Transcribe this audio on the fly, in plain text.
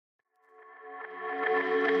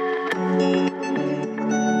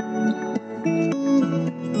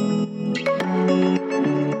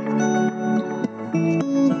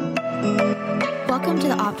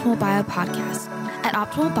Bio podcast. At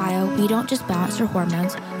Optimal Bio, we don't just balance your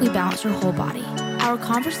hormones, we balance your whole body. Our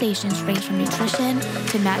conversations range from nutrition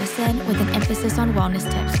to medicine with an emphasis on wellness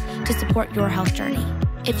tips to support your health journey.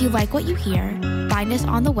 If you like what you hear, find us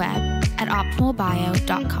on the web at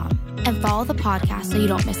optimalbio.com and follow the podcast so you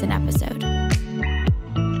don't miss an episode.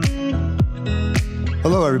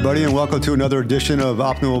 Hello, everybody, and welcome to another edition of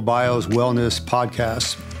Optimal Bio's Wellness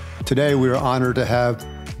Podcast. Today, we are honored to have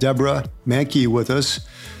Deborah Manke with us.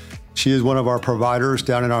 She is one of our providers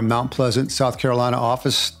down in our Mount Pleasant, South Carolina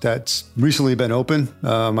office that's recently been open.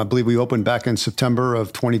 I believe we opened back in September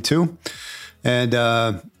of 22. And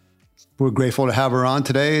we're grateful to have her on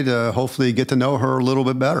today to hopefully get to know her a little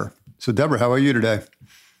bit better. So, Deborah, how are you today?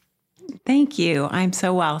 Thank you. I'm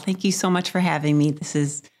so well. Thank you so much for having me. This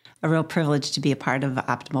is a real privilege to be a part of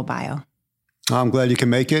Optimal Bio. I'm glad you can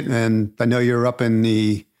make it. And I know you're up in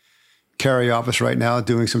the Cary office right now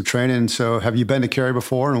doing some training. So have you been to Cary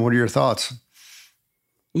before, and what are your thoughts?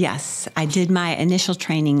 Yes, I did my initial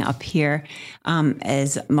training up here.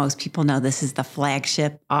 As most people know, this is the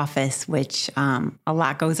flagship office, which a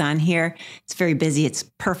lot goes on here. It's very busy. It's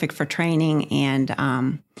perfect for training.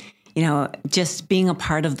 And, just being a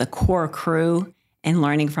part of the core crew and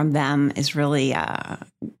learning from them is really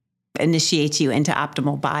initiates you into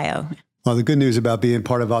Optimal Bio. Well, the good news about being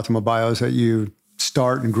part of Optimal Bio is that you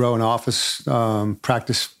start and grow an office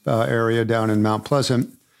practice area down in Mount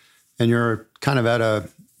Pleasant, and you're kind of at a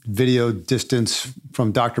video distance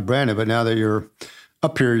from Dr. Brandon, but now that you're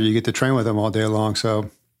up here, you get to train with him all day long.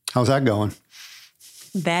 So how's that going?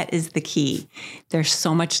 That is the key. There's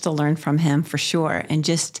so much to learn from him for sure. And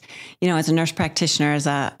just, as a nurse practitioner, as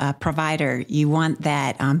a provider, you want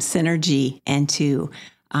that synergy and to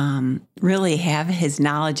really have his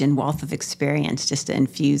knowledge and wealth of experience just to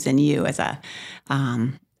infuse in you as a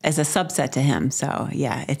subset to him. So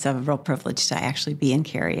yeah, it's a real privilege to actually be in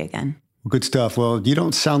Cary again. Good stuff. Well, you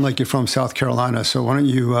don't sound like you're from South Carolina, so why don't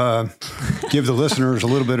you give the listeners a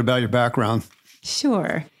little bit about your background?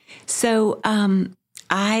 Sure. So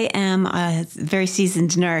I am a very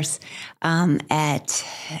seasoned nurse at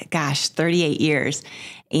 38 years.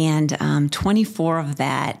 And 24 of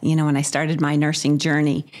that, when I started my nursing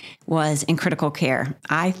journey, was in critical care.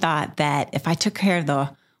 I thought that if I took care of the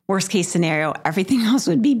worst case scenario, everything else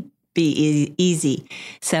would be easy.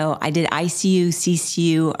 So I did ICU,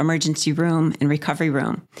 CCU, emergency room, and recovery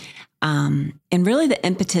room. And really the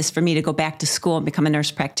impetus for me to go back to school and become a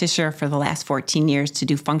nurse practitioner for the last 14 years to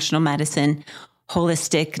do functional medicine,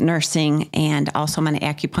 holistic nursing, and also I'm an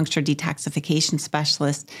acupuncture detoxification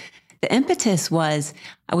specialist. The impetus was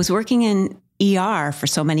I was working in ER for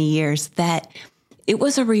so many years that it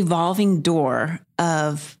was a revolving door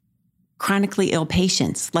of chronically ill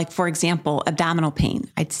patients. Like, for example, abdominal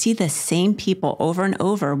pain. I'd see the same people over and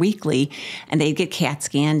over weekly, and they'd get CAT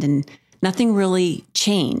scanned and nothing really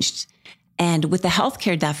changed. And with the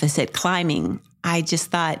healthcare deficit climbing, I just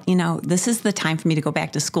thought, this is the time for me to go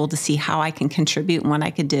back to school to see how I can contribute and what I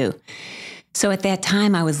could do. So at that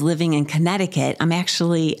time, I was living in Connecticut. I'm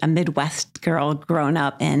actually a Midwest girl grown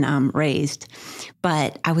up and raised.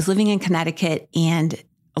 But I was living in Connecticut, and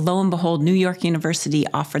lo and behold, New York University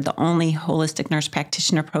offered the only holistic nurse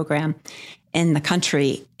practitioner program in the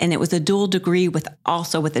country. And it was a dual degree with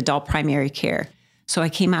adult primary care. So I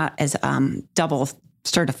came out as double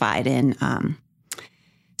certified. And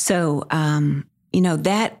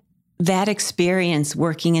that experience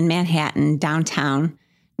working in Manhattan, downtown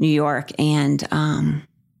New York, and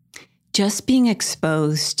just being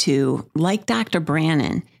exposed to, like Dr.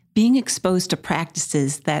 Brannon, being exposed to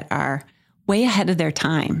practices that are way ahead of their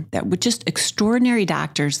time, that were just extraordinary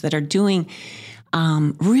doctors that are doing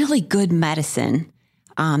really good medicine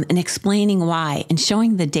and explaining why and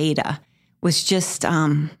showing the data was just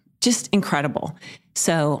incredible.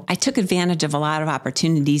 So I took advantage of a lot of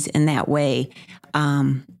opportunities in that way,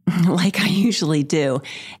 like I usually do,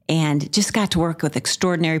 and just got to work with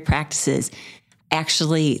extraordinary practices,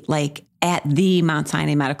 actually like at the Mount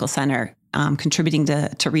Sinai Medical Center, contributing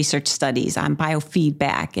to research studies on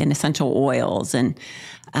biofeedback and essential oils. And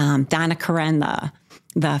Donna Karen,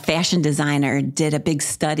 the fashion designer, did a big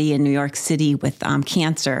study in New York City with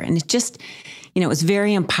cancer. And it just, it was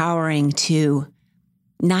very empowering to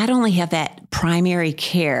not only have that primary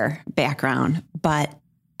care background, but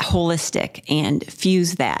holistic and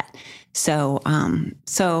fuse that. So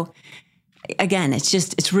again,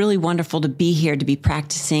 it's really wonderful to be here, to be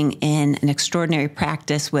practicing in an extraordinary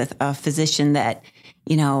practice with a physician that,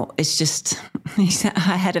 is just he's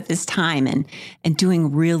ahead of his time and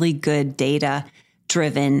doing really good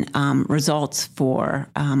data-driven results for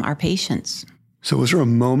our patients. So was there a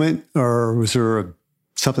moment, or was there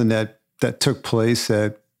something that took place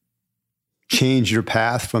that change your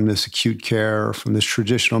path from this acute care, from this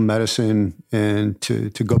traditional medicine, and to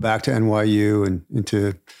go back to NYU and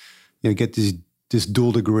to get this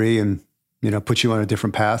dual degree and put you on a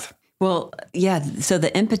different path? Well, yeah. So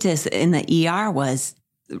the impetus in the ER was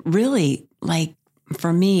really like,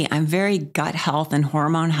 for me, I'm very gut health and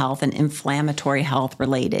hormone health and inflammatory health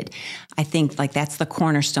related. I think like that's the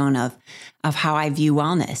cornerstone of how I view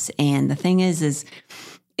wellness. And the thing is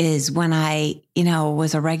when I,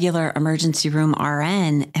 was a regular emergency room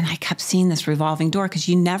RN and I kept seeing this revolving door, because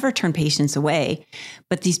you never turn patients away,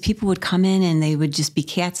 but these people would come in and they would just be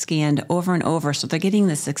CAT scanned over and over. So they're getting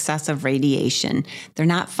this excessive radiation. They're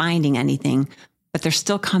not finding anything, but they're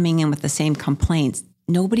still coming in with the same complaints.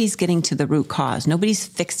 Nobody's getting to the root cause. Nobody's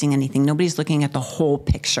fixing anything. Nobody's looking at the whole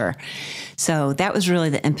picture. So that was really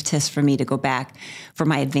the impetus for me to go back for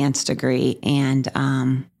my advanced degree.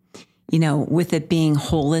 And, with it being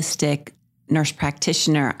holistic nurse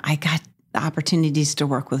practitioner, I got the opportunities to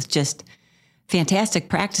work with just fantastic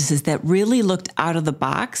practices that really looked out of the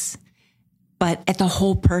box, but at the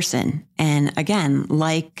whole person. And again,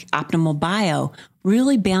 like Optimal Bio,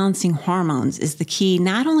 really balancing hormones is the key,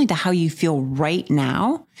 not only to how you feel right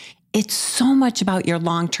now, it's so much about your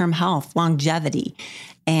long-term health, longevity.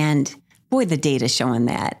 And boy, the data's showing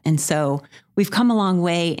that. And so we've come a long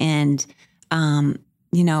way. And,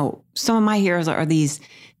 some of my heroes are these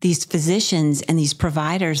physicians and these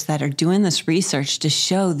providers that are doing this research to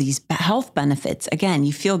show these health benefits. Again,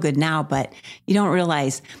 you feel good now, but you don't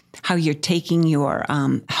realize how you're taking your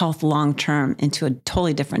health long-term into a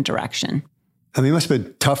totally different direction. I mean, it must have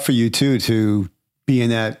been tough for you too, to be in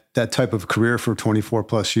that type of career for 24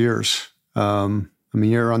 plus years.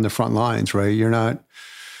 You're on the front lines, right? You're not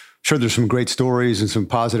sure, there's some great stories and some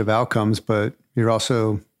positive outcomes, but you're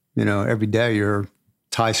also, every day you're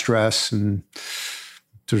high stress and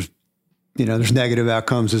there's negative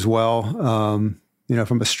outcomes as well.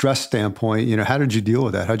 From a stress standpoint, how did you deal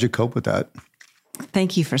with that? How'd you cope with that?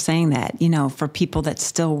 Thank you for saying that. For people that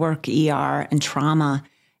still work ER and trauma,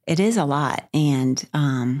 it is a lot. And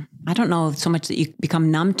I don't know so much that you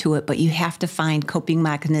become numb to it, but you have to find coping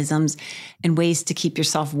mechanisms and ways to keep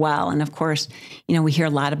yourself well. And of course, we hear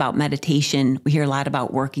a lot about meditation. We hear a lot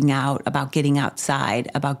about working out, about getting outside,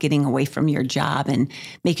 about getting away from your job and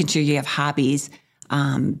making sure you have hobbies,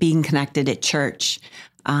 being connected at church,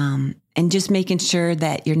 and just making sure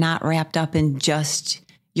that you're not wrapped up in just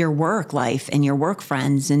your work life and your work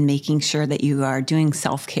friends, and making sure that you are doing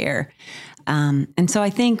self-care. And so I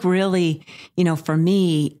think really, for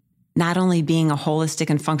me, not only being a holistic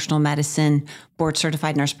and functional medicine board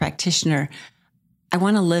certified nurse practitioner, I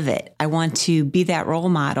want to live it. I want to be that role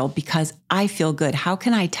model because I feel good. How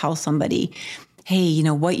can I tell somebody, hey,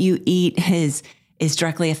 what you eat is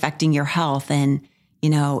directly affecting your health. And,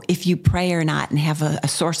 if you pray or not and have a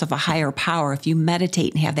source of a higher power, if you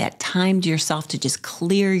meditate and have that time to yourself to just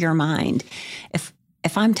clear your mind,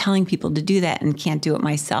 if I'm telling people to do that and can't do it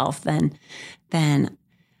myself, then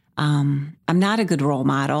I'm not a good role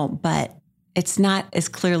model, but it's not as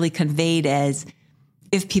clearly conveyed as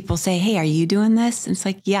if people say, hey, are you doing this? And it's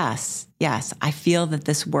like, yes, I feel that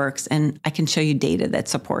this works, and I can show you data that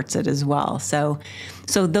supports it as well. So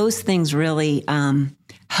those things really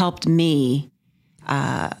helped me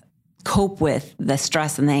cope with the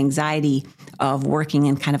stress and the anxiety of working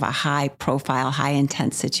in kind of a high profile, high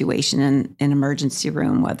intense situation in an emergency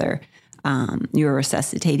room, whether you were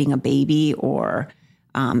resuscitating a baby or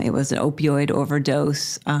it was an opioid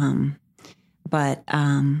overdose. But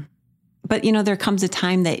there comes a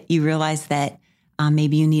time that you realize that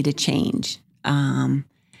maybe you need a change,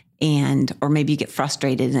 or maybe you get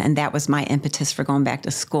frustrated. And that was my impetus for going back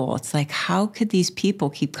to school. It's like, how could these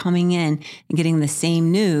people keep coming in and getting the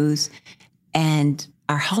same news and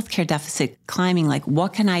our healthcare deficit climbing? Like,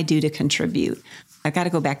 what can I do to contribute? I've got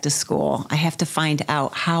to go back to school. I have to find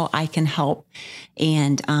out how I can help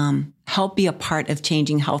and help be a part of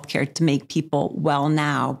changing healthcare to make people well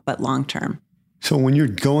now, but long-term. So when you're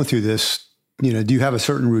going through this, do you have a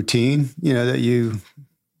certain routine, that you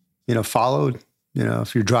followed?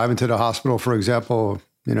 If you're driving to the hospital, for example,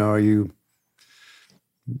 are you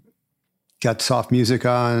got soft music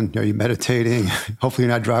on? Are you meditating? Hopefully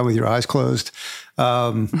you're not driving with your eyes closed.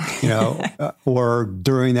 Or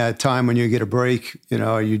during that time when you get a break,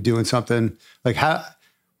 are you doing something like how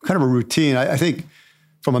kind of a routine? I think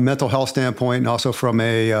from a mental health standpoint and also from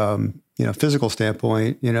a, physical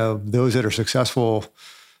standpoint, those that are successful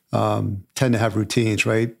tend to have routines,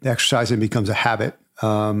 right? Exercising becomes a habit.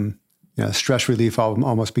 Stress relief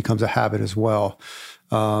almost becomes a habit as well.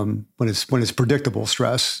 When it's predictable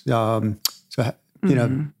stress.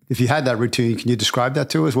 If you had that routine, can you describe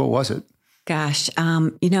that to us? What was it? Gosh,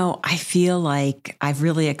 I feel like I've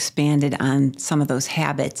really expanded on some of those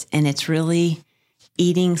habits, and it's really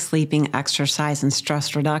eating, sleeping, exercise, and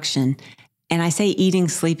stress reduction. And I say eating,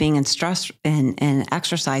 sleeping, and stress and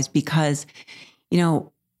exercise because,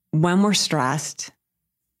 when we're stressed,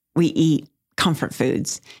 we eat comfort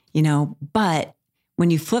foods, but when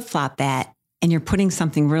you flip-flop that and you're putting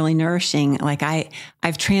something really nourishing, like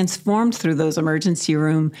I've transformed through those emergency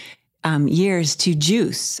room years to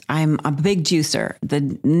juice. I'm a big juicer.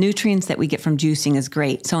 The nutrients that we get from juicing is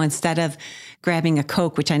great. So instead of grabbing a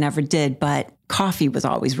Coke, which I never did, but coffee was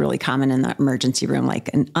always really common in the emergency room,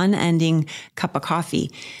 like an unending cup of coffee,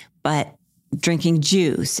 but drinking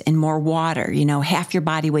juice and more water, half your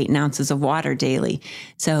body weight in ounces of water daily.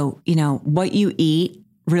 So, what you eat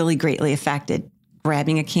really greatly affected.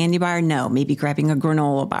 Grabbing a candy bar? No, maybe grabbing a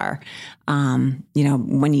granola bar,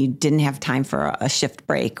 when you didn't have time for a shift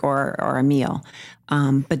break or a meal.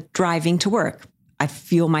 But driving to work, I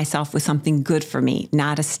fuel myself with something good for me,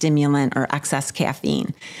 not a stimulant or excess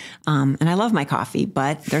caffeine. And I love my coffee,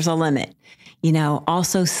 but there's a limit.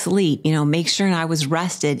 Also sleep, make sure I was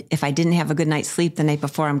rested. If I didn't have a good night's sleep the night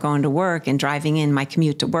before I'm going to work and driving in my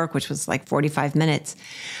commute to work, which was like 45 minutes,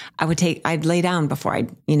 I'd lay down before I,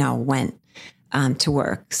 went to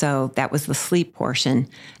work. So that was the sleep portion.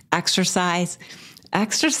 Exercise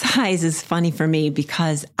is funny for me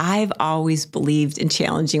because I've always believed in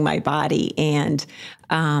challenging my body. And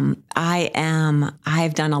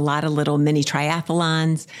I've done a lot of little mini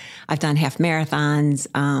triathlons. I've done half marathons.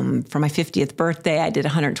 For my 50th birthday, I did a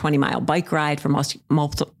 120-mile bike ride for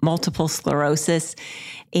multiple sclerosis.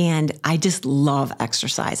 And I just love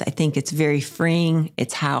exercise. I think it's very freeing.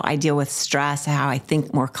 It's how I deal with stress, how I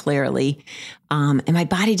think more clearly. And my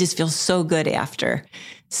body just feels so good after.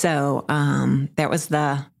 So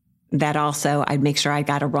that also, I'd make sure I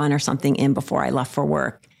got a run or something in before I left for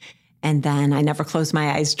work. And then I never closed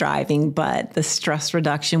my eyes driving, but the stress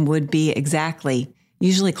reduction would be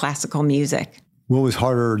usually classical music. What was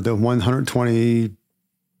harder, the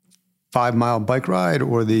 125-mile bike ride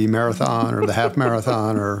or the marathon or the half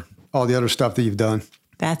marathon or all the other stuff that you've done?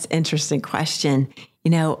 That's an interesting question.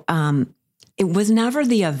 It was never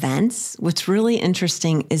the events. What's really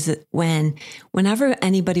interesting is that whenever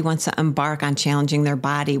anybody wants to embark on challenging their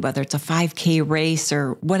body, whether it's a 5K race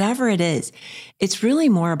or whatever it is, it's really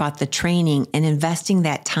more about the training and investing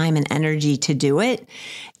that time and energy to do it.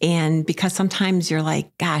 And because sometimes you're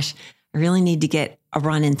like, gosh, I really need to get a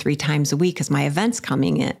run in 3 times a week because my event's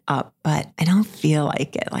coming up, but I don't feel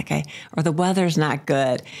like it, or the weather's not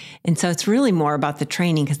good. And so it's really more about the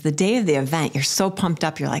training because the day of the event, you're so pumped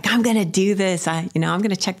up. You're like, I'm going to do this. I'm going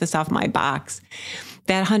to check this off my box.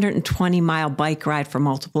 That 120-mile bike ride for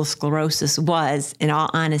multiple sclerosis was, in all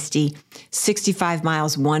honesty, 65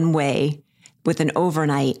 miles one way with an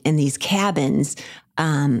overnight in these cabins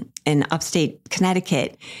in upstate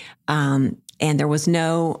Connecticut. And there was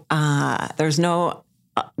no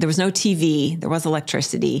TV. There was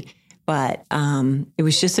electricity, but it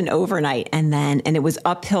was just an overnight. And it was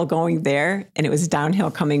uphill going there, and it was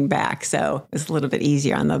downhill coming back. So it was a little bit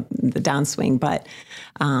easier on the downswing, but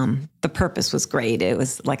the purpose was great. It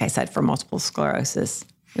was, like I said, for multiple sclerosis.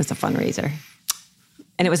 It was a fundraiser,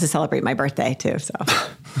 and it was to celebrate my birthday too. So.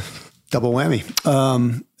 Double whammy.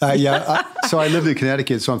 So I lived in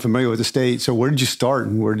Connecticut, so I'm familiar with the state. So where did you start,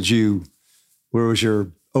 and where was your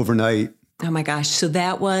overnight? Oh my gosh. So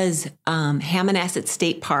that was Hammonasset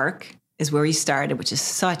State Park is where we started, which is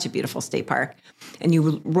such a beautiful state park. And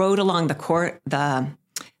you rode along the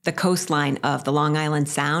coastline of the Long Island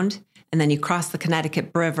Sound, and then you crossed the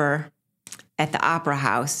Connecticut River at the Opera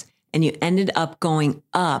House, and you ended up going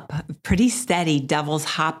up pretty steady, Devil's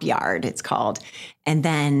Hop Yard, it's called. And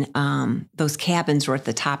then those cabins were at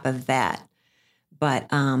the top of that. But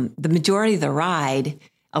the majority of the ride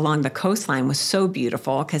along the coastline was so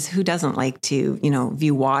beautiful because who doesn't like to,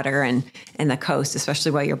 view water and the coast, especially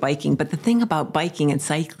while you're biking. But the thing about biking and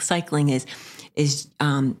cycling is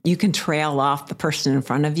you can trail off the person in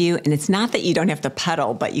front of you. And it's not that you don't have to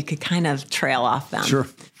pedal, but you could kind of trail off them. Sure.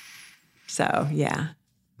 So, yeah.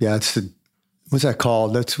 Yeah, what's that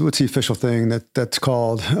called? What's the official thing that's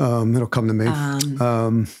called? It'll come to me.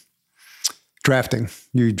 Drafting.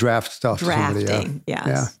 You draft stuff. Drafting,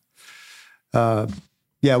 yes. Yeah.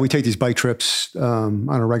 Yeah, we take these bike trips on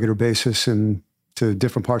a regular basis and to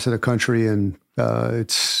different parts of the country, and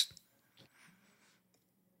it's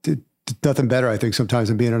nothing better, I think, sometimes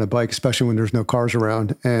than being on a bike, especially when there's no cars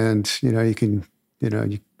around, and you can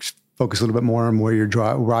you focus a little bit more on where you're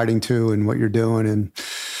riding to and what you're doing, and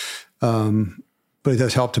but it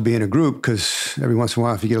does help to be in a group because every once in a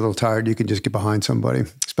while, if you get a little tired, you can just get behind somebody.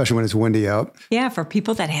 especially when it's windy out. Yeah, for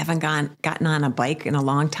people that haven't gotten on a bike in a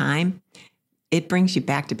long time, it brings you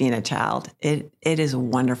back to being a child. It is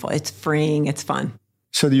wonderful. It's freeing. It's fun.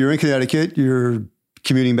 So you're in Connecticut, you're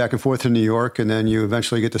commuting back and forth to New York, and then you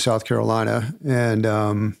eventually get to South Carolina.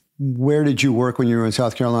 And where did you work when you were in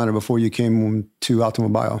South Carolina before you came to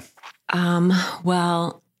Optimal Bio?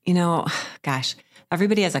 Well, gosh,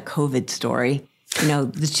 everybody has a COVID story.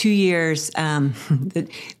 The 2 years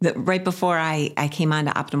right before I came on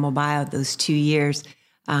to Optimal Bio, those 2 years,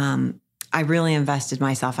 I really invested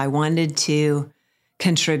myself. I wanted to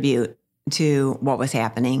contribute to what was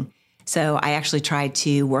happening. So I actually tried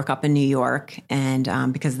to work up in New York,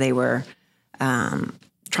 and because they were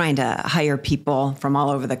trying to hire people from all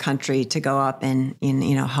over the country to go up and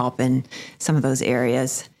help in some of those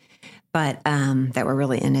areas, but that were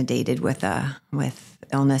really inundated with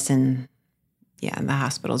illness and the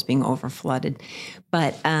hospitals being overflooded.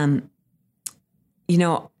 But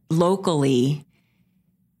locally,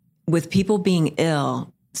 with people being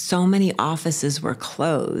ill, so many offices were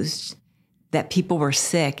closed that people were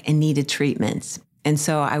sick and needed treatments. And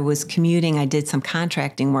so I was commuting. I did some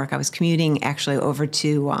contracting work. I was commuting actually over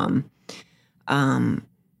to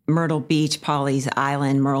Myrtle Beach, Pawleys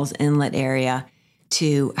Island, Murrells Inlet area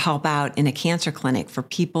to help out in a cancer clinic for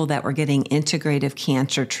people that were getting integrative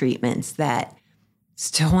cancer treatments that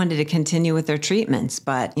still wanted to continue with their treatments.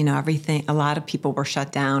 But, a lot of people were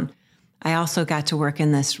shut down. I also got to work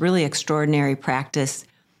in this really extraordinary practice,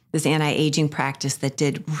 this anti-aging practice that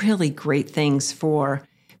did really great things for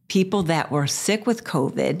people that were sick with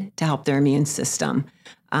COVID to help their immune system.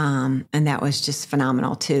 And that was just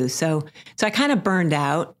phenomenal too. So I kind of burned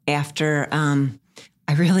out after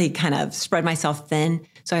I really kind of spread myself thin.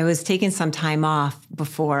 So I was taking some time off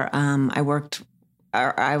before I worked.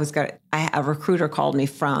 A recruiter called me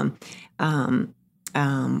from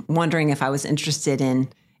wondering if I was interested in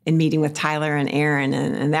meeting with Tyler and Aaron,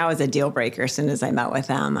 and that was a deal breaker. As soon as I met with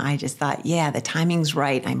them, I just thought, the timing's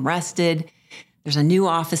right. I'm rested. There's a new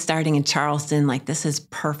office starting in Charleston. Like, this is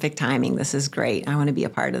perfect timing. This is great. I want to be a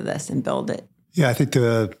part of this and build it. Yeah, I think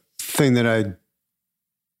the thing that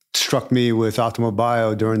struck me with Optimal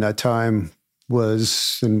Bio during that time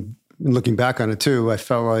was, and looking back on it too, I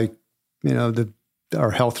felt like,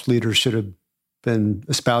 our health leaders should have been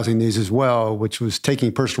espousing these as well, which was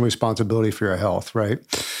taking personal responsibility for your health, right?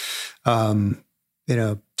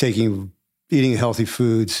 Eating healthy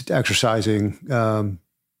foods, exercising,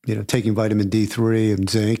 taking vitamin D3 and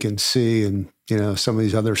zinc and C and, some of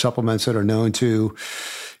these other supplements that are known to,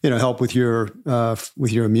 help with your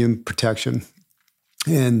immune protection.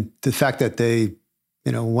 And the fact that they,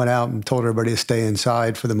 went out and told everybody to stay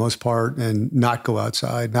inside for the most part and not go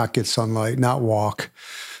outside, not get sunlight, not walk,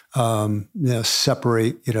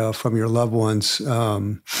 separate, from your loved ones.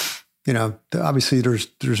 Obviously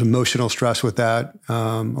there's emotional stress with that,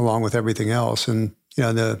 along with everything else. And,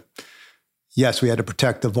 yes, we had to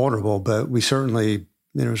protect the vulnerable, but we certainly,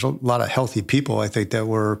 there's a lot of healthy people, I think, that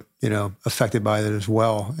were, affected by that as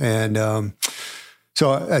well. And,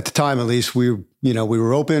 so at the time, at least we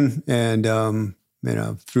were open and,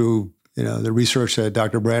 through, the research that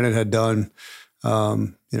Dr. Brandon had done,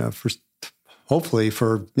 hopefully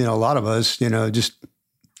for, a lot of us, just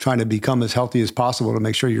trying to become as healthy as possible to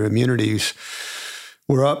make sure your immunities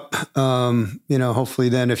were up. Hopefully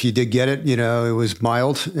then if you did get it, it was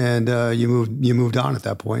mild and you moved on at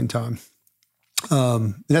that point in time.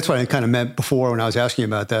 And that's what I kind of meant before when I was asking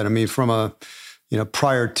about that. I mean, from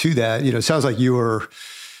prior to that, it sounds like you were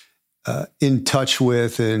in touch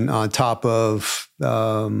with and on top of,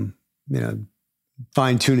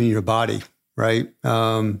 fine tuning your body, right?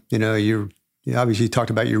 You obviously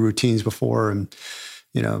talked about your routines before and,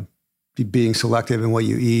 being selective in what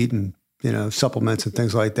you eat and, supplements and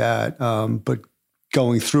things like that. But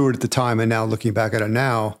going through it at the time and now looking back at it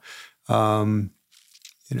now, I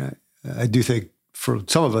do think for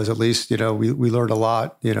some of us at least, we learned a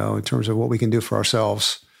lot, in terms of what we can do for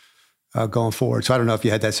ourselves going forward. So I don't know if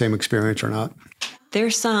you had that same experience or not.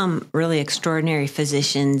 There's some really extraordinary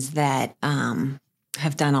physicians that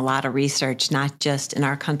have done a lot of research, not just in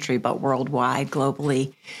our country, but worldwide,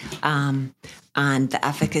 globally, on the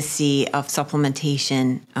efficacy of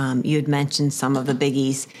supplementation. You had mentioned some of the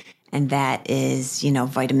biggies, and that is,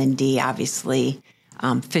 vitamin D, obviously,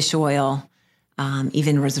 fish oil,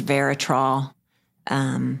 even resveratrol,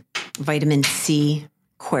 vitamin C,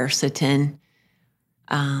 quercetin,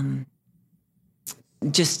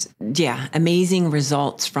 amazing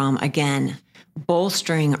results from, again,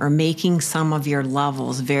 bolstering or making some of your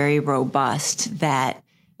levels very robust that,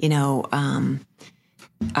 that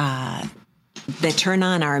turn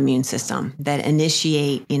on our immune system, that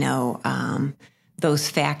initiate, the those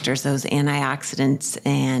factors, those antioxidants,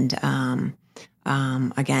 and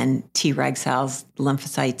again, Treg cells,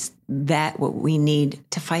 lymphocytes, that what we need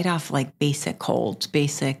to fight off like basic colds,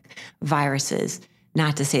 basic viruses.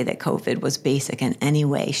 Not to say that COVID was basic in any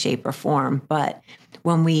way, shape, or form, but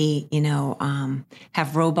when we,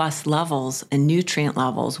 have robust levels and nutrient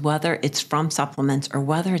levels, whether it's from supplements or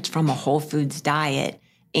whether it's from a whole foods diet,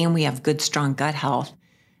 and we have good, strong gut health,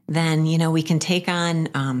 then, we can take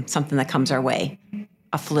on something that comes our way,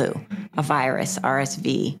 a flu, a virus,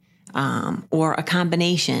 RSV, or a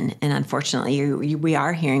combination. And unfortunately, we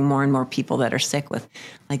are hearing more and more people that are sick with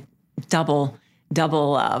like double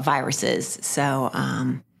viruses. So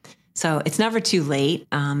it's never too late.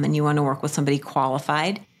 And you want to work with somebody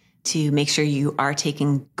qualified to make sure you are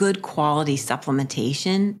taking good quality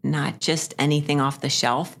supplementation, not just anything off the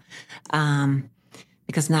shelf.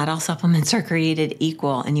 Because not all supplements are created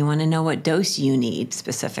equal, and you want to know what dose you need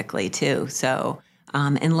specifically too. So,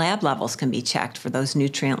 and lab levels can be checked for those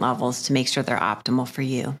nutrient levels to make sure they're optimal for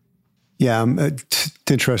you. Yeah, it's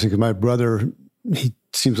interesting because my brother, he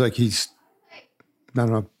seems like he's, I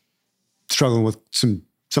don't know, struggling with some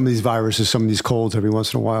of these viruses, some of these colds every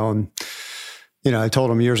once in a while. And, I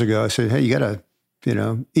told him years ago, I said, hey, you got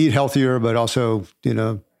to, eat healthier, but also,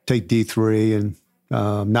 take D3 and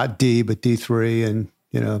not D, but D3 and,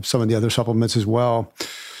 some of the other supplements as well.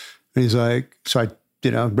 And he's like, so I,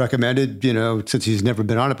 recommended, since he's never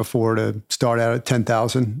been on it before, to start out at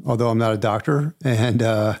 10,000, although I'm not a doctor. And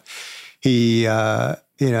he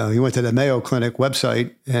went to the Mayo Clinic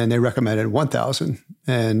website and they recommended 1,000.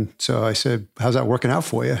 And so I said, how's that working out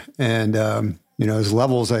for you? And, his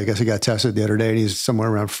levels, I guess he got tested the other day and he's somewhere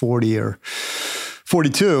around 40 or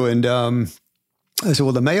 42. And I said,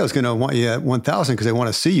 well, the Mayo's going to want you at 1,000 because they want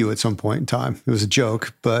to see you at some point in time. It was a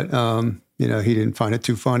joke, but, he didn't find it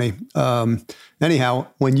too funny. Anyhow,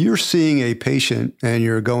 when you're seeing a patient and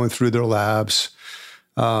you're going through their labs,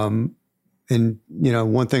 and,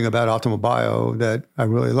 one thing about Optimal Bio that I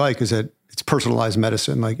really like is that it's personalized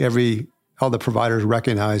medicine. Like all the providers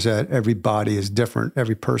recognize that every body is different.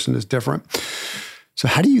 Every person is different. So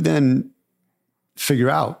how do you then figure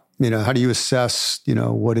out, how do you assess,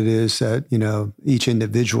 what it is that, each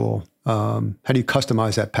individual, how do you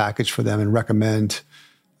customize that package for them and recommend,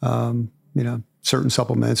 certain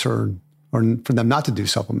supplements or for them not to do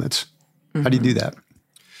supplements? Mm-hmm. How do you do that?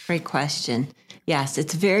 Great question. Yes,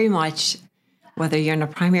 it's very much, whether you're in a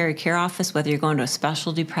primary care office, whether you're going to a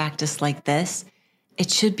specialty practice like this, it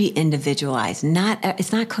should be individualized.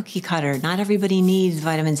 It's not cookie cutter. Not everybody needs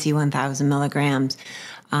vitamin C 1,000 milligrams.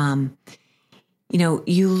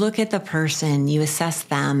 You look at the person, you assess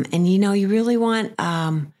them, and, you really want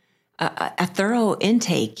a thorough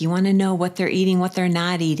intake. You want to know what they're eating, what they're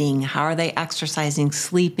not eating, how are they exercising,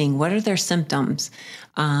 sleeping, what are their symptoms,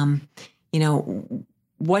 what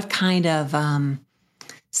kind of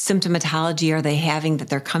symptomatology are they having that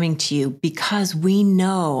they're coming to you? Because we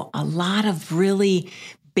know a lot of really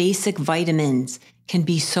basic vitamins can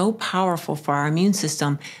be so powerful for our immune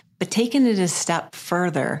system, but taking it a step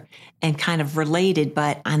further and kind of related,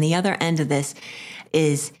 but on the other end of this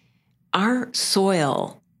is our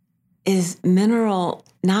soil is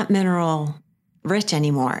not mineral rich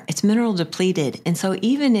anymore. It's mineral depleted. And so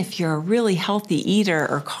even if you're a really healthy eater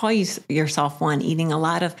or call yourself one, eating a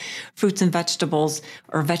lot of fruits and vegetables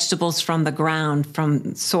or vegetables from the ground,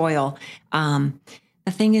 from soil, the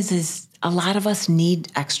thing is a lot of us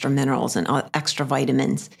need extra minerals and extra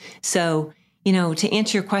vitamins. So, to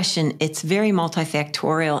answer your question, it's very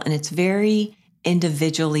multifactorial and it's very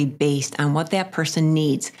individually based on what that person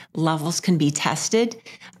needs. Levels can be tested,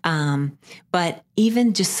 but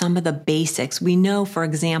even just some of the basics. We know, for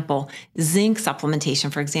example, zinc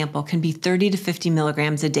supplementation, for example, can be 30 to 50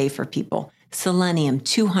 milligrams a day for people. Selenium,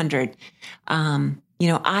 200.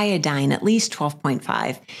 Iodine, at least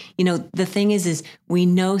 12.5. The thing is we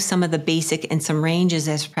know some of the basic and some ranges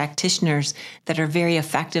as practitioners that are very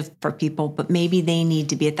effective for people, but maybe they need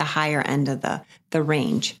to be at the higher end of the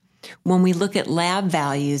range. When we look at lab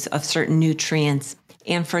values of certain nutrients,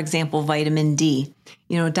 and for example, vitamin D,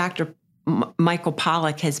 Dr. Michael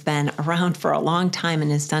Pollack has been around for a long time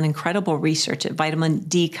and has done incredible research at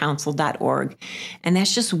vitamindcouncil.org. And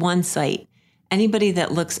that's just one site. Anybody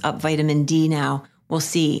that looks up vitamin D now will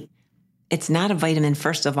see it's not a vitamin,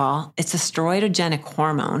 first of all. It's a steroidogenic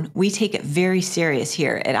hormone. We take it very serious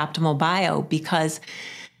here at Optimal Bio because,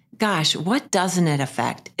 gosh, what doesn't it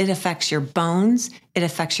affect? It affects your bones. It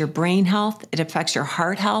affects your brain health. It affects your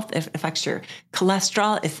heart health. It affects your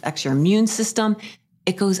cholesterol. It affects your immune system.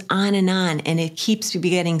 It goes on, and it keeps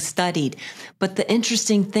getting studied. But the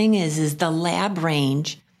interesting thing is the lab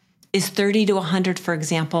range is 30 to 100, for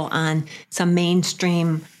example, on some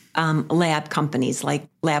mainstream lab companies like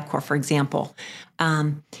LabCorp, for example,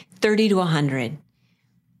 30 to 100.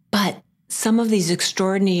 But some of these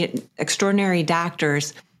extraordinary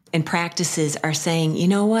doctors and practices are saying, you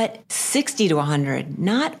know what, 60 to 100,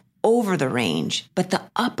 not over the range, but the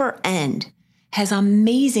upper end has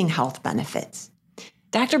amazing health benefits.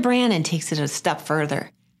 Dr. Brannon takes it a step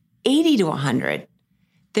further, 80 to 100.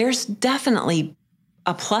 There's definitely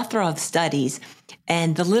a plethora of studies,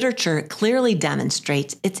 and the literature clearly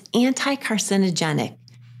demonstrates it's anti-carcinogenic,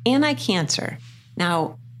 anti-cancer.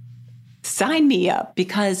 Now, sign me up,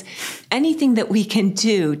 because anything that we can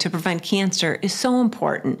do to prevent cancer is so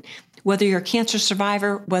important. Whether you're a cancer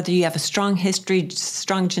survivor, whether you have a strong history,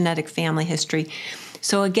 strong genetic family history.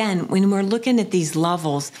 So again, when we're looking at these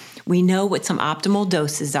levels, we know what some optimal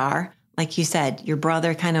doses are. Like you said, your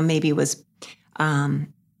brother kind of maybe was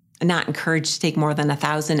not encouraged to take more than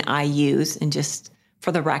 1,000 IUs. And just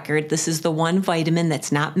for the record, this is the one vitamin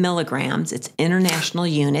that's not milligrams. It's international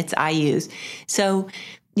units, IUs. So,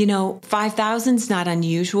 5,000 is not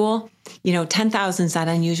unusual. 10,000 is not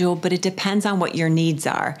unusual, but it depends on what your needs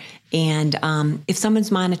are. And if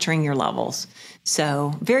someone's monitoring your levels.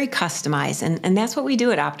 So very customized. And that's what we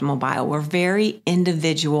do at Optimal Bio. We're very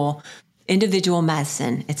individual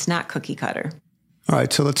medicine. It's not cookie cutter. All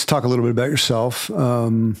right. So let's talk a little bit about yourself.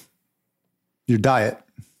 Your diet,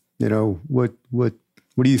 what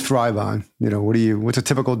do you thrive on? What's a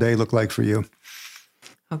typical day look like for you?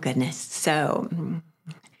 Oh, goodness.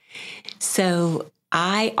 So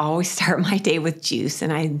I always start my day with juice,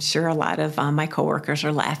 and I'm sure a lot of my coworkers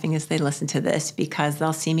are laughing as they listen to this, because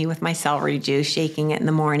they'll see me with my celery juice, shaking it in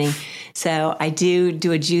the morning. So I do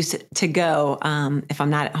a juice to go if I'm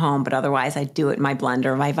not at home, but otherwise I do it in my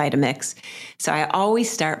blender, my Vitamix. So I always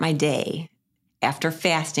start my day after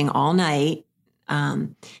fasting all night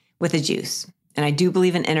with a juice. And I do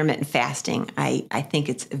believe in intermittent fasting. I think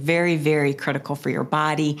it's very, very critical for your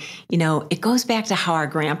body. It goes back to how our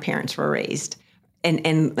grandparents were raised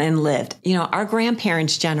and lived. Our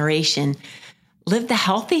grandparents' generation lived the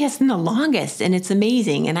healthiest and the longest, and it's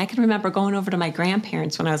amazing. And I can remember going over to my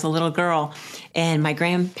grandparents when I was a little girl, and my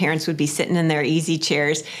grandparents would be sitting in their easy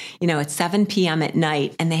chairs, at 7 p.m. at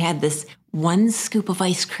night, and they had this one scoop of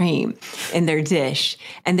ice cream in their dish,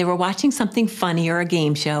 and they were watching something funny or a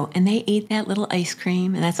game show, and they ate that little ice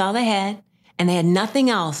cream, and that's all they had. And they had nothing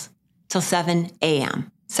else till 7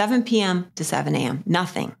 a.m., 7 p.m. to 7 a.m.,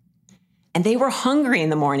 nothing. And they were hungry in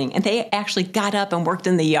the morning, and they actually got up and worked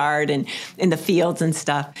in the yard and in the fields and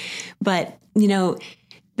stuff. But,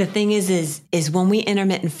 the thing is when we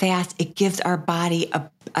intermittent fast, it gives our body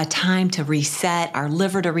a time to reset, our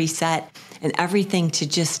liver to reset, and everything to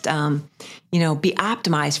just, be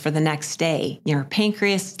optimized for the next day. Your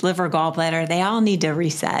pancreas, liver, gallbladder, they all need to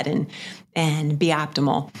reset and be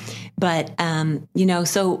optimal. But,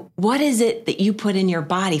 so what is it that you put in your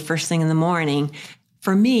body first thing in the morning?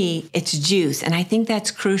 For me, it's juice, and I think that's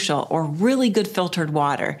crucial, or really good filtered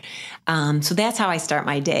water. So that's how I start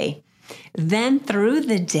my day. Then through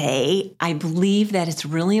the day, I believe that it's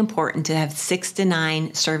really important to have 6 to 9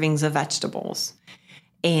 servings of vegetables.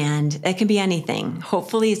 And it can be anything.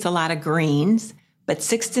 Hopefully it's a lot of greens, but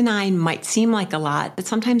 6 to 9 might seem like a lot, but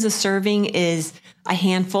sometimes a serving is a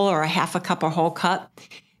handful or a half a cup or whole cup.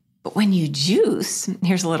 But when you juice,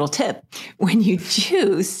 here's a little tip. When you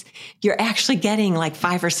juice, you're actually getting like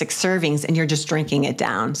 5 or 6 servings, and you're just drinking it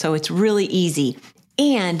down. So it's really easy.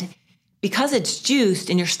 And because it's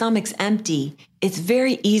juiced and your stomach's empty, it's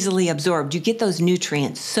very easily absorbed. You get those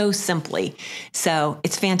nutrients so simply. So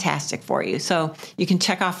it's fantastic for you. So you can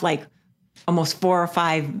check off like almost 4 or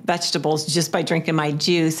 5 vegetables just by drinking my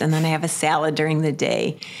juice. And then I have a salad during the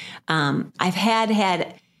day. I've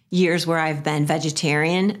had years where I've been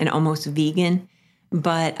vegetarian and almost vegan,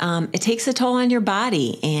 but it takes a toll on your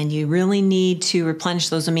body, and you really need to replenish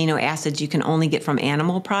those amino acids you can only get from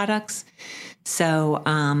animal products. So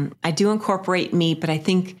I do incorporate meat, but I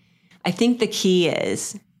think the key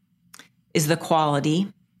is the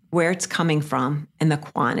quality, where it's coming from, and the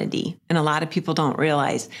quantity. And a lot of people don't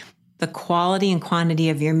realize the quality and quantity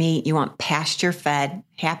of your meat. You want pasture-fed,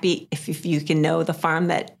 happy if you can know the farm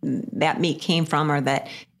that meat came from, or that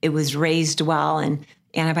it was raised well and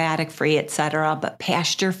antibiotic-free, et cetera, but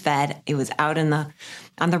pasture-fed. It was out on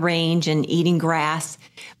the range and eating grass.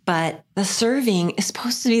 But the serving is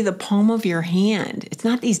supposed to be the palm of your hand. It's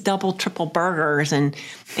not these double, triple burgers and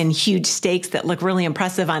huge steaks that look really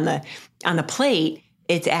impressive on the plate.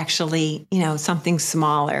 It's actually, something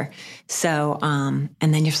smaller. So, and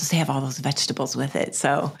then you're supposed to have all those vegetables with it.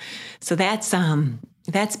 So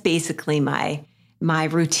that's basically my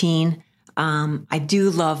routine. I do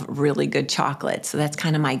love really good chocolate. So that's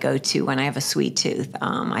kind of my go-to when I have a sweet tooth.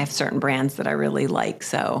 I have certain brands that I really like.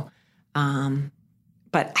 So,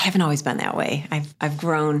 but I haven't always been that way. I've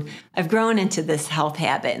grown into this health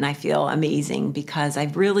habit, and I feel amazing because I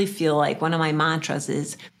really feel like one of my mantras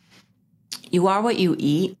is you are what you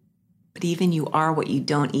eat, but even you are what you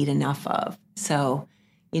don't eat enough of. So,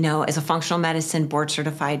 as a functional medicine board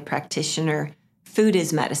certified practitioner, food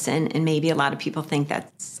is medicine. And maybe a lot of people think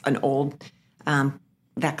that's an old,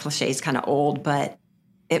 that cliche is kind of old, but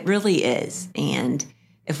it really is. And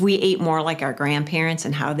if we ate more like our grandparents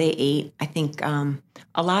and how they ate, I think a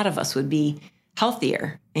lot of us would be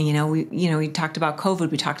healthier. And, we talked about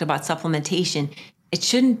COVID, we talked about supplementation. It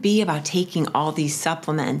shouldn't be about taking all these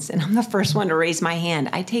supplements. And I'm the first one to raise my hand.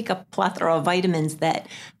 I take a plethora of vitamins that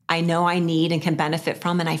I know I need and can benefit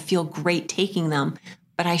from, and I feel great taking them.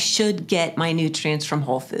 But I should get my nutrients from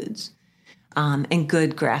whole foods and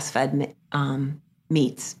good grass-fed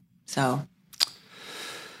meats. So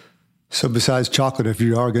besides chocolate, if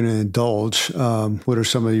you are going to indulge, what are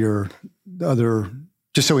some of your other,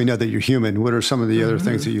 just so we know that you're human, what are some of the other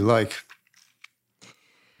things that you like?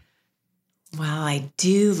 Well, I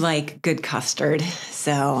do like good custard.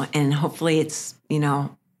 So, and hopefully it's,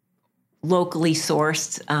 locally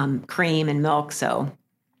sourced cream and milk. So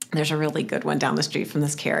there's a really good one down the street from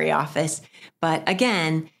this Cary office. But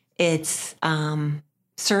again, it's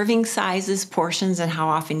serving sizes, portions, and how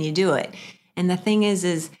often you do it. And the thing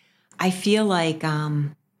is I feel like,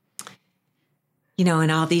 in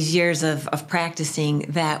all these years of practicing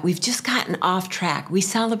that we've just gotten off track. We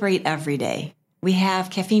celebrate every day. We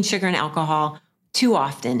have caffeine, sugar, and alcohol too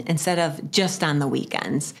often instead of just on the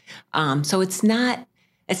weekends. So it's not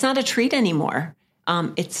a treat anymore.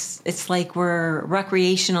 It's like we're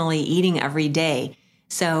recreationally eating every day.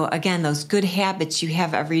 So again, those good habits you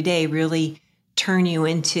have every day really turn you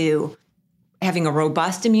into having a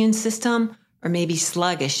robust immune system or maybe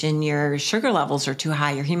sluggish and your sugar levels are too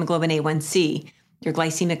high, your hemoglobin A1C, your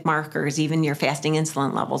glycemic markers, even your fasting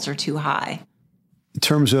insulin levels are too high. In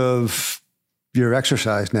terms of your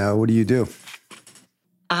exercise now, what do you do?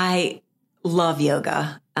 I love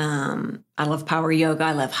yoga. I love power yoga.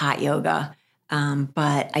 I love hot yoga.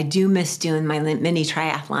 But I do miss doing my mini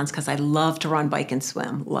triathlons because I love to run, bike, and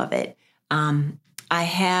swim. Love it. I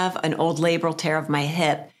have an old labral tear of my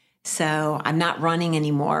hip, so I'm not running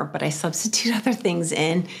anymore, but I substitute other things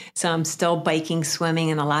in. So I'm still biking,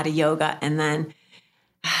 swimming, and a lot of yoga. And then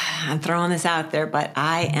I'm throwing this out there, but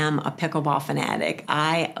I am a pickleball fanatic.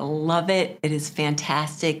 I love it. It is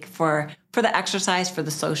fantastic for the exercise, for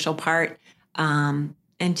the social part. And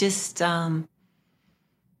just,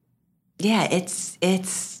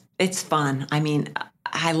 it's fun. I mean,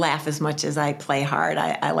 I laugh as much as I play hard.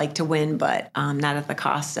 I like to win, but not at the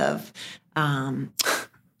cost of being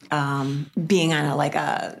on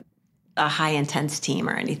a high intense team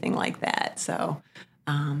or anything like that. So,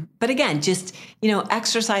 but again, just,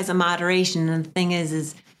 exercise in moderation. And the thing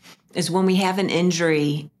is when we have an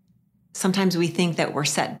injury, sometimes we think that we're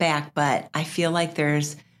set back, but I feel like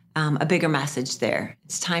there's a bigger message there.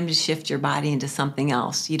 It's time to shift your body into something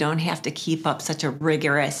else. You don't have to keep up such a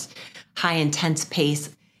rigorous, high intense pace.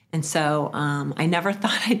 And so I never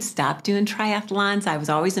thought I'd stop doing triathlons. I was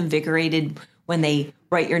always invigorated when they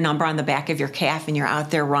write your number on the back of your calf and you're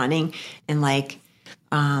out there running. And I'm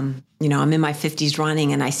in my 50s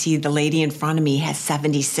running and I see the lady in front of me has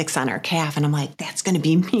 76 on her calf. And I'm like, that's going to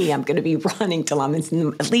be me. I'm going to be running till I'm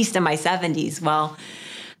at least in my 70s. Well,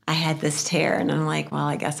 I had this tear and I'm like, well,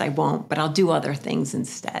 I guess I won't, but I'll do other things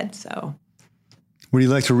instead. So. What do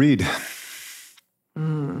you like to read?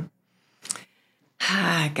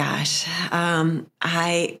 Gosh.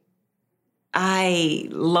 I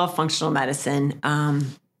love functional medicine.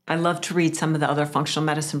 I love to read some of the other functional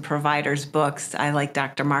medicine providers' books. I like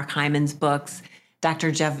Dr. Mark Hyman's books.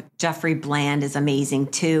 Dr. Jeffrey Bland is amazing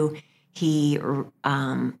too. He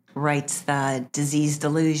writes The Disease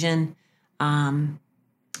Delusion.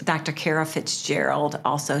 Dr. Kara Fitzgerald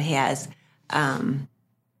also has an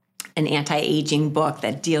anti-aging book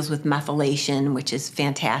that deals with methylation, which is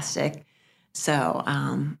fantastic. So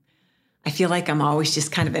I feel like I'm always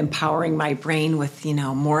just kind of empowering my brain with,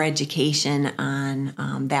 more education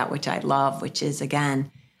on that which I love, which is,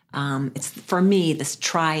 again, it's for me, this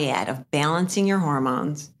triad of balancing your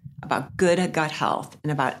hormones, about good gut health,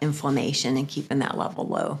 and about inflammation and keeping that level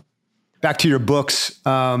low. Back to your books.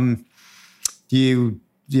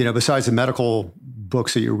 Besides the medical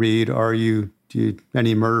books that you read, do you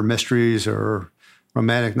any murder mysteries or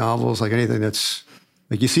romantic novels, like anything that's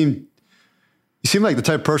like you seem like the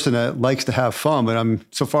type of person that likes to have fun, but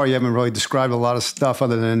so far you haven't really described a lot of stuff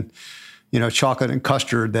other than, chocolate and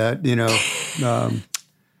custard that,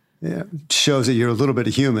 shows that you're a little bit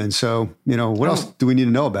of human. So, what else do we need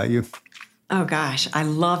to know about you? Oh gosh, I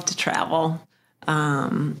love to travel.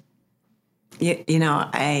 I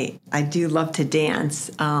do love to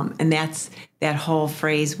dance. And that's that whole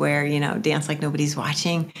phrase where, dance like nobody's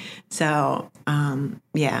watching. So, when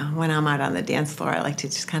I'm out on the dance floor, I like to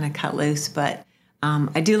just kind of cut loose, but,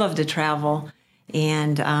 I do love to travel.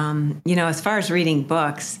 And, as far as reading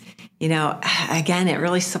books, again, it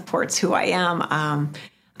really supports who I am.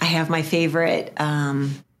 I have my favorite,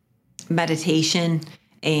 meditation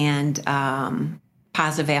and,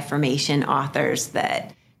 positive affirmation authors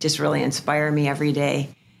that just really inspire me every day.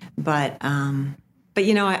 But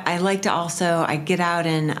I like to also, I get out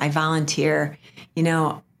and I volunteer.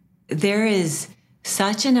 There is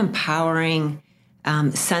such an empowering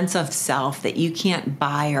sense of self that you can't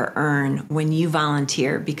buy or earn when you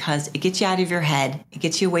volunteer, because it gets you out of your head. It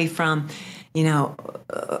gets you away from,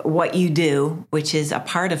 what you do, which is a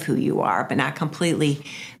part of who you are, but not completely.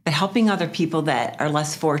 But helping other people that are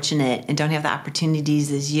less fortunate and don't have the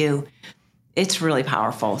opportunities as you, it's really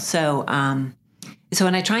powerful. So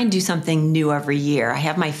when I try and do something new every year, I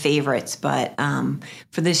have my favorites, but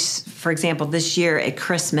for example, this year at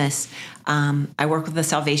Christmas, I work with the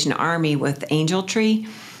Salvation Army with Angel Tree,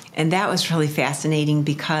 and that was really fascinating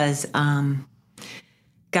because,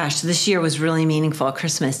 this year was really meaningful at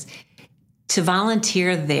Christmas. To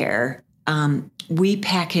volunteer there, we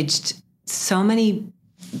packaged so many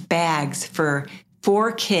bags for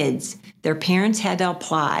 4 kids. Their parents had to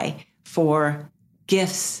apply for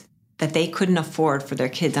gifts that they couldn't afford for their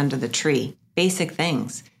kids under the tree, basic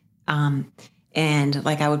things. And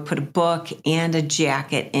like I would put a book and a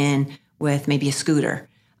jacket in with maybe a scooter.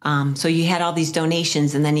 So you had all these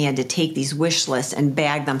donations, and then you had to take these wish lists and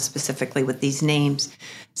bag them specifically with these names.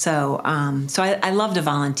 So I love to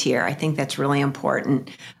volunteer. I think that's really important.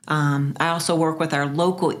 I also work with our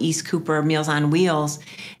local East Cooper Meals on Wheels,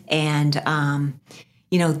 and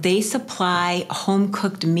they supply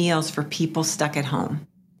home-cooked meals for people stuck at home.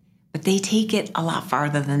 But they take it a lot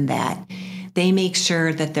farther than that. They make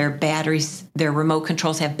sure that their batteries, their remote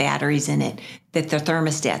controls have batteries in it, that their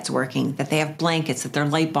thermostat's working, that they have blankets, that their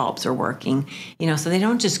light bulbs are working, so they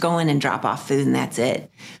don't just go in and drop off food and that's it.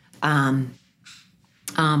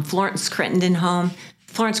 Florence Crittenden Home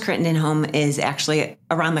is actually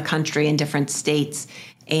around the country in different states,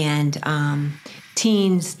 and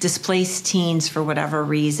displaced teens for whatever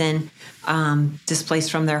reason,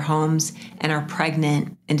 displaced from their homes and are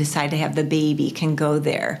pregnant and decide to have the baby, can go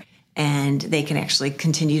there, and they can actually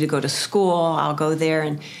continue to go to school. I'll go there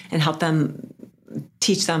and help them,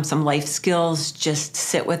 teach them some life skills, just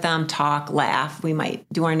sit with them, talk, laugh. We might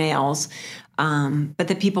do our nails, but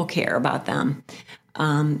the people care about them.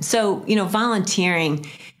 Volunteering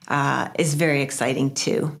is very exciting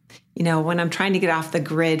too. When I'm trying to get off the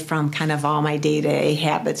grid from kind of all my day-to-day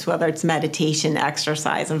habits, whether it's meditation,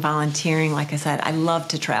 exercise, and volunteering, like I said, I love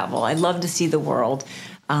to travel. I love to see the world.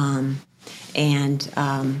 I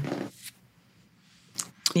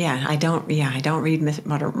don't read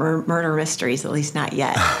murder mysteries, at least not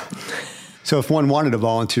yet. So if one wanted to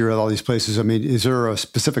volunteer at all these places, is there a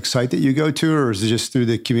specific site that you go to, or is it just through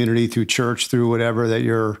the community, through church, through whatever, that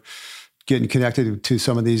you're getting connected to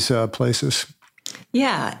some of these places?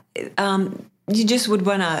 Yeah. You just would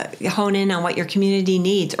want to hone in on what your community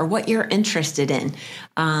needs or what you're interested in.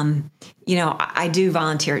 I do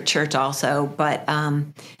volunteer at church also, but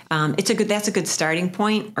that's a good starting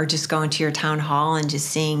point, or just going to your town hall and just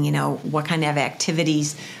seeing, what kind of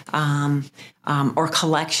activities or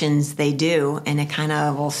collections they do, and it kind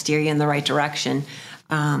of will steer you in the right direction.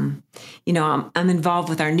 I'm involved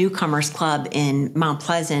with our Newcomers Club in Mount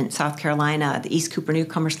Pleasant, South Carolina, the East Cooper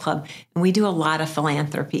Newcomers Club, and we do a lot of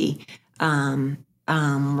philanthropy.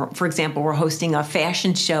 For example, we're hosting a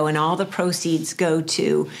fashion show, and all the proceeds go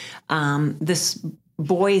to this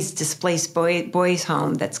displaced boys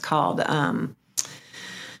home that's called, I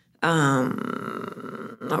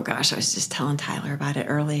was just telling Tyler about it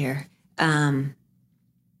earlier. It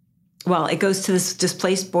goes to this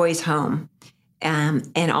displaced boys home.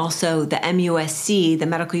 And also the MUSC, the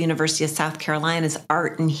Medical University of South Carolina's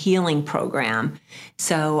Art and Healing Program.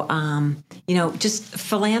 So, just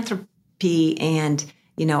philanthropy and,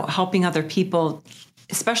 helping other people,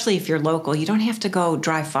 especially if you're local. You don't have to go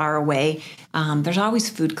drive far away. There's always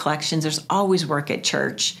food collections. There's always work at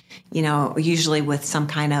church, usually with some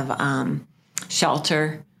kind of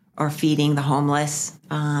shelter or feeding the homeless.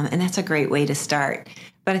 And that's a great way to start.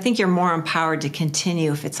 But I think you're more empowered to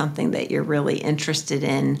continue if it's something that you're really interested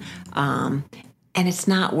in, and it's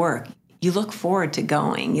not work. you look forward to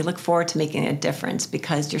going. You look forward to making a difference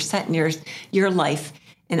because you're setting your life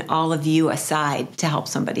and all of you aside to help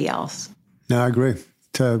somebody else. No, I agree.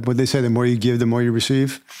 What they say, the more you give, the more you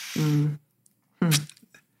receive.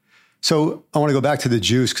 So I want to go back to the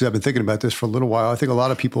juice because I've been thinking about this for a little while. I think a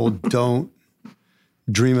lot of people don't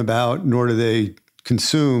dream about, nor do they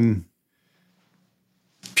consume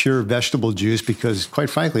pure vegetable juice because, quite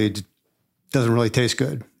frankly, it doesn't really taste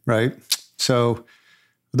good, right? So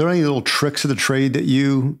are there any little tricks of the trade that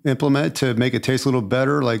you implement to make it taste a little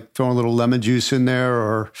better, like throwing a little lemon juice in there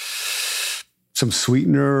or some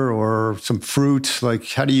sweetener or some fruit? Like,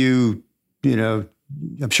 how do you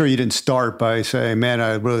I'm sure you didn't start by saying, man,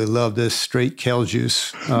 I really love this straight kale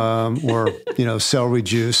juice or, celery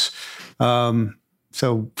juice.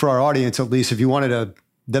 So for our audience, at least, if you wanted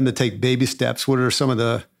them to take baby steps, what are some of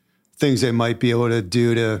the things they might be able to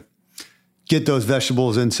do to get those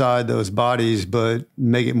vegetables inside those bodies, but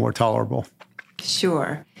make it more tolerable?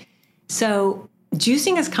 Sure. So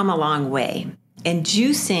juicing has come a long way. And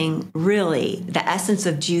juicing, really, the essence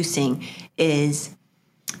of juicing is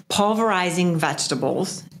pulverizing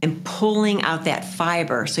vegetables and pulling out that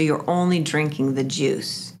fiber so you're only drinking the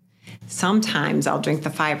juice. Sometimes I'll drink the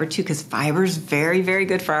fiber too because fiber is very, very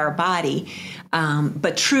good for our body.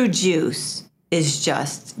 But true juice is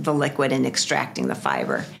just the liquid and extracting the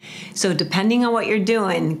fiber. So depending on what you're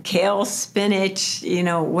doing, kale, spinach,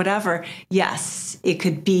 whatever, yes, it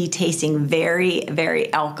could be tasting very,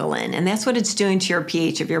 very alkaline. And that's what it's doing to your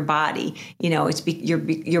pH of your body.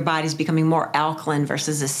 Your body's becoming more alkaline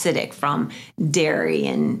versus acidic from dairy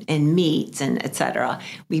and meats and et cetera.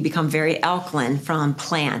 We become very alkaline from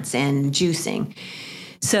plants and juicing.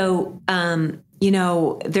 So,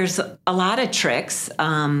 there's a lot of tricks.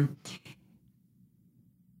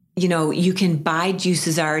 You can buy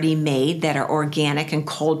juices already made that are organic and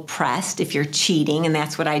cold pressed if you're cheating. And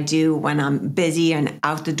that's what I do when I'm busy and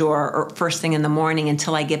out the door or first thing in the morning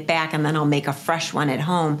until I get back, and then I'll make a fresh one at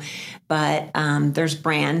home. But there's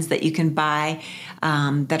brands that you can buy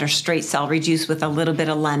that are straight celery juice with a little bit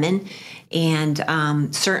of lemon.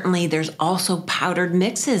 And certainly there's also powdered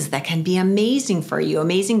mixes that can be amazing for you.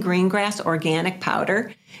 Amazing green grass organic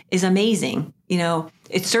powder is amazing.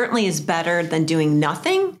 It certainly is better than doing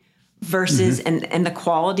nothing versus, and the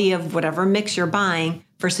quality of whatever mix you're buying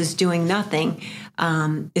versus doing nothing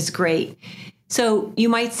is great. So you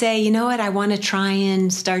might say, you know what, I want to try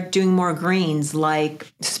and start doing more greens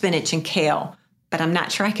like spinach and kale, but I'm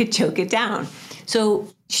not sure I could choke it down. So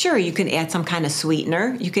sure, you could add some kind of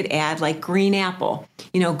sweetener. You could add like green apple.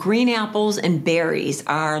 Green apples and berries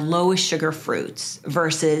are lowest sugar fruits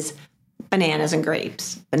versus bananas and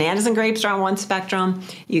grapes. Bananas and grapes are on one spectrum.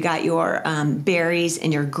 You got your berries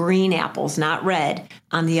and your green apples, not red,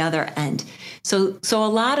 on the other end. So a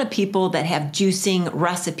lot of people that have juicing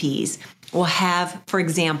recipes will have, for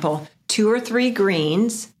example, 2 or 3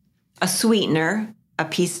 greens, a sweetener,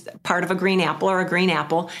 part of a green apple or a green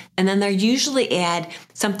apple, and then they usually add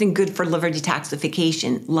something good for liver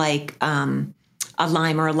detoxification, like a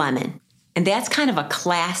lime or a lemon. And that's kind of a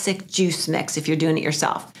classic juice mix if you're doing it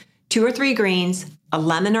yourself. 2 or 3 greens, a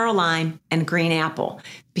lemon or a lime, and green apple,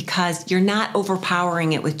 because you're not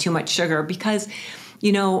overpowering it with too much sugar because,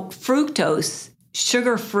 fructose,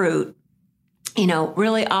 sugar fruit,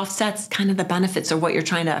 really offsets kind of the benefits of what you're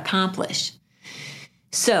trying to accomplish.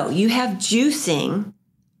 So you have juicing,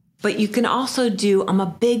 but you can also I'm a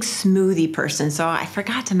big smoothie person. So I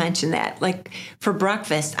forgot to mention that. Like for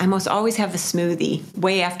breakfast, I most always have a smoothie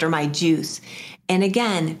way after my juice. And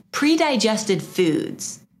again, pre-digested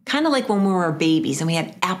foods, kind of like when we were babies and we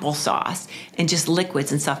had applesauce and just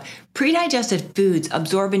liquids and stuff. Pre-digested foods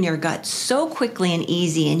absorb in your gut so quickly and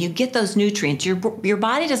easy, and you get those nutrients. Your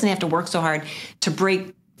body doesn't have to work so hard to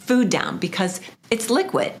break food down because it's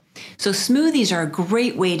liquid. So smoothies are a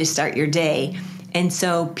great way to start your day. And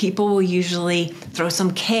so people will usually throw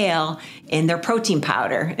some kale in their protein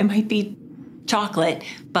powder. It might be chocolate,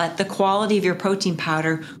 but the quality of your protein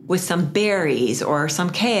powder with some berries or some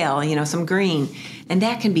kale, some green, and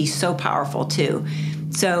that can be so powerful too.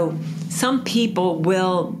 So some people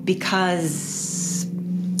will, because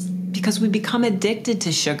we become addicted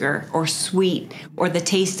to sugar or sweet or the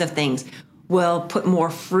taste of things, will put more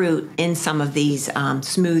fruit in some of these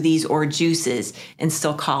smoothies or juices and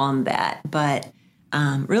still call them that. But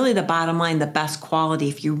really the bottom line, the best quality,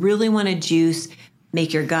 if you really want to juice,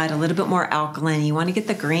 make your gut a little bit more alkaline, you want to get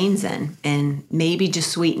the greens in and maybe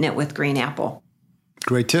just sweeten it with green apple.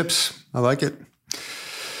 Great tips. I like it.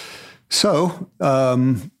 So,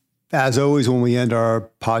 as always, when we end our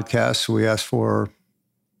podcast, we ask for,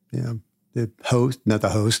 the host, not the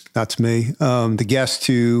host, that's me, the guest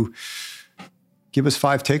to give us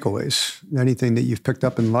 5 takeaways. Anything that you've picked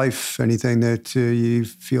up in life, anything that you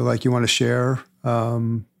feel like you want to share,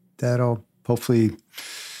 that'll hopefully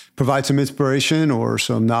provide some inspiration or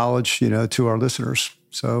some knowledge, to our listeners.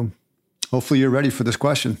 So hopefully you're ready for this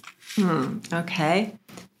question. Okay.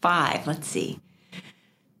 5. Let's see.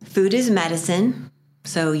 Food is medicine.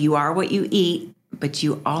 So you are what you eat, but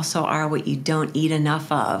you also are what you don't eat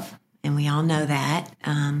enough of. And we all know that.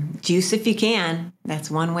 Juice if you can. That's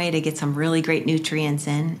one way to get some really great nutrients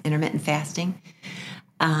in, intermittent fasting.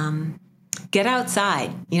 Get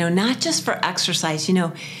outside, not just for exercise.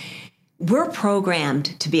 We're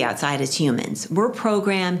programmed to be outside as humans. We're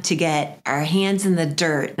programmed to get our hands in the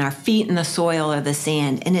dirt and our feet in the soil or the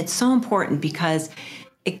sand. And it's so important because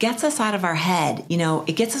it gets us out of our head.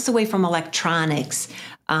 It gets us away from electronics.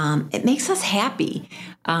 It makes us happy.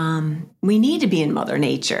 We need to be in Mother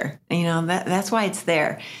Nature. That's why it's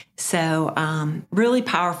there. So really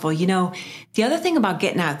powerful. The other thing about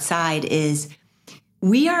getting outside is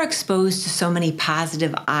we are exposed to so many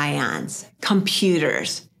positive ions,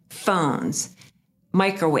 computers, phones,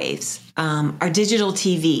 microwaves, our digital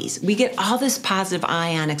TVs. We get all this positive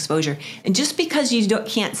ion exposure. And just because you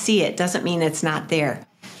can't see it doesn't mean it's not there.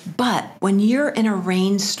 But when you're in a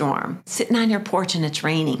rainstorm, sitting on your porch and it's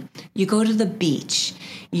raining, you go to the beach,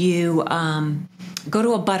 you go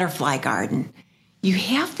to a butterfly garden, you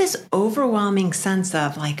have this overwhelming sense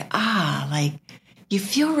of you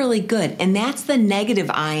feel really good. And that's the negative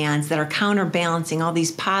ions that are counterbalancing all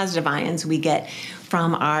these positive ions we get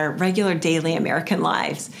from our regular daily American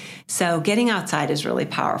lives. So getting outside is really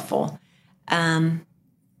powerful.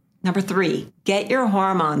 Number 3, get your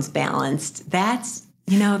hormones balanced. That's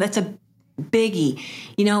a biggie.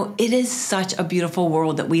 It is such a beautiful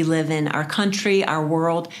world that we live in, our country, our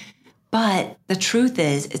world. But the truth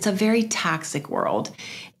is, it's a very toxic world.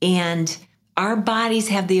 And our bodies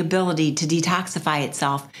have the ability to detoxify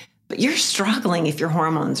itself. But you're struggling if your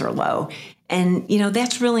hormones are low. And,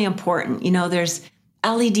 that's really important. There's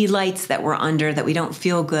LED lights that we're under that we don't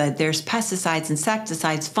feel good. There's pesticides,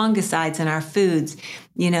 insecticides, fungicides in our foods.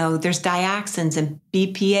 There's dioxins and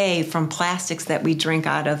BPA from plastics that we drink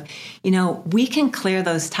out of. We can clear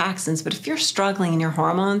those toxins, but if you're struggling and your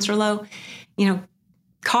hormones are low,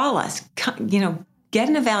 call us, get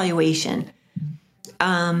an evaluation.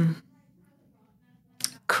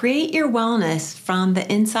 Create your wellness from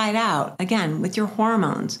the inside out, again, with your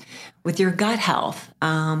hormones, with your gut health,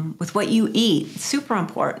 with what you eat. It's super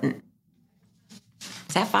important.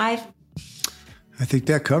 Is that 5? I think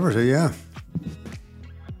that covers it, yeah.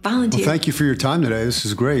 Volunteer. Well, thank you for your time today. This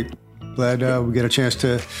is great. Glad we get a chance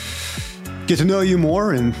to get to know you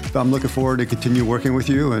more, and I'm looking forward to continue working with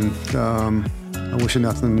you. And I wish you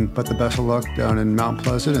nothing but the best of luck down in Mount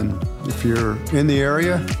Pleasant. And if you're in the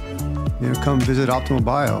area, come visit Optimal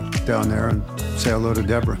Bio down there and say hello to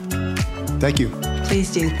Deborah. Thank you.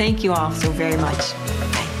 Please do. Thank you all so very much.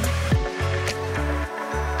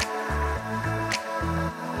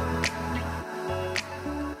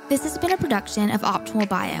 This has been a production of Optimal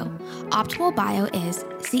Bio. Optimal Bio is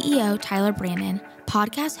CEO Tyler Brannon,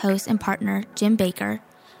 podcast host and partner Jim Baker,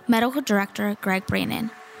 medical director Greg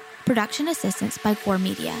Brannon, production assistance by Core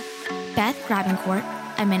Media, Beth Grabencourt,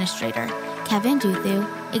 administrator, Kevin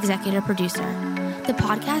Duthu, executive producer. The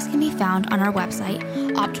podcast can be found on our website,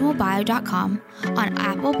 optimalbio.com, on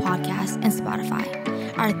Apple Podcasts and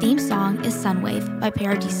Spotify. Our theme song is Sunwave by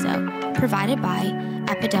Paradiso, provided by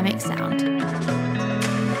Epidemic Sound.